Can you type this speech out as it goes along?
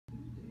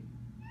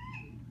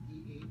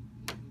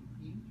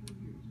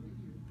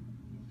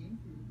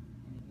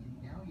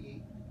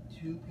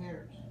two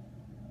pears.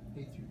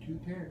 Ate through two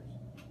pears.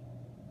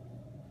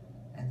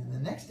 And then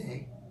the next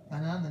day,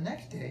 and on the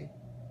next day,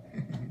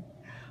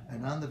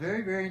 and on the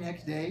very, very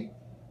next day,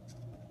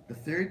 the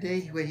third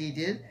day, what he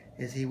did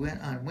is he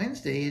went on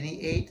Wednesday and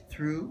he ate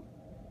through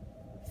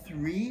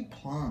 3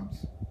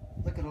 plums.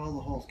 Look at all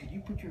the holes. Could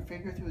you put your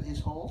finger through his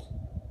holes?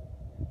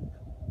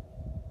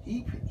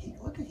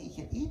 Look at, he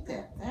can eat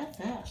that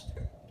fast.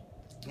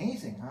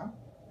 Amazing, huh?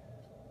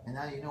 And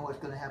now you know what's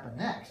going to happen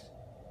next.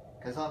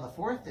 Because on the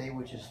 4th day,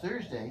 which is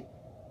Thursday,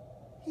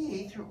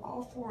 he ate through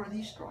all 4 of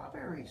these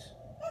strawberries.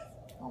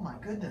 Oh my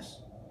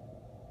goodness.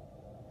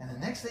 And the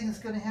next thing that's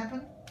going to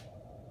happen,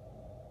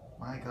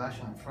 my gosh,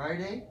 on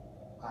Friday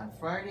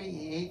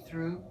he ate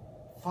through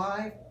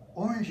 5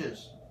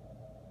 oranges.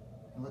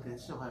 And look, it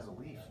still has a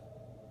leaf.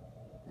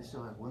 It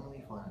still has 1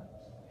 leaf on it.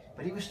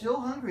 But he was still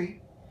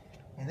hungry.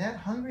 And that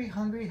hungry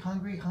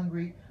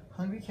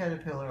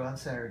caterpillar on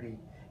Saturday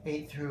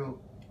ate through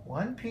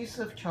 1 piece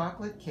of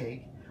chocolate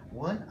cake,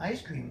 1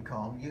 ice cream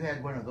cone. You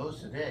had one of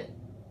those today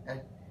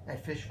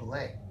at Fish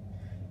Fillet.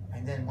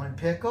 And then 1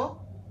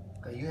 pickle.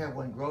 Okay, you have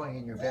one growing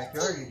in your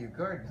backyard, in your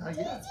garden, huh?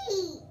 Yeah.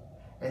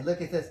 And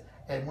look at this.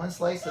 And 1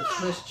 slice of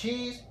Swiss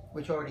cheese,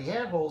 which already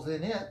had holes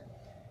in it.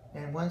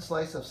 And 1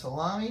 slice of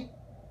salami.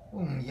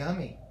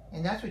 Yummy.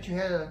 And that's what you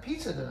had on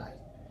pizza tonight.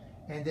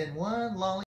 And then 1 lollipop.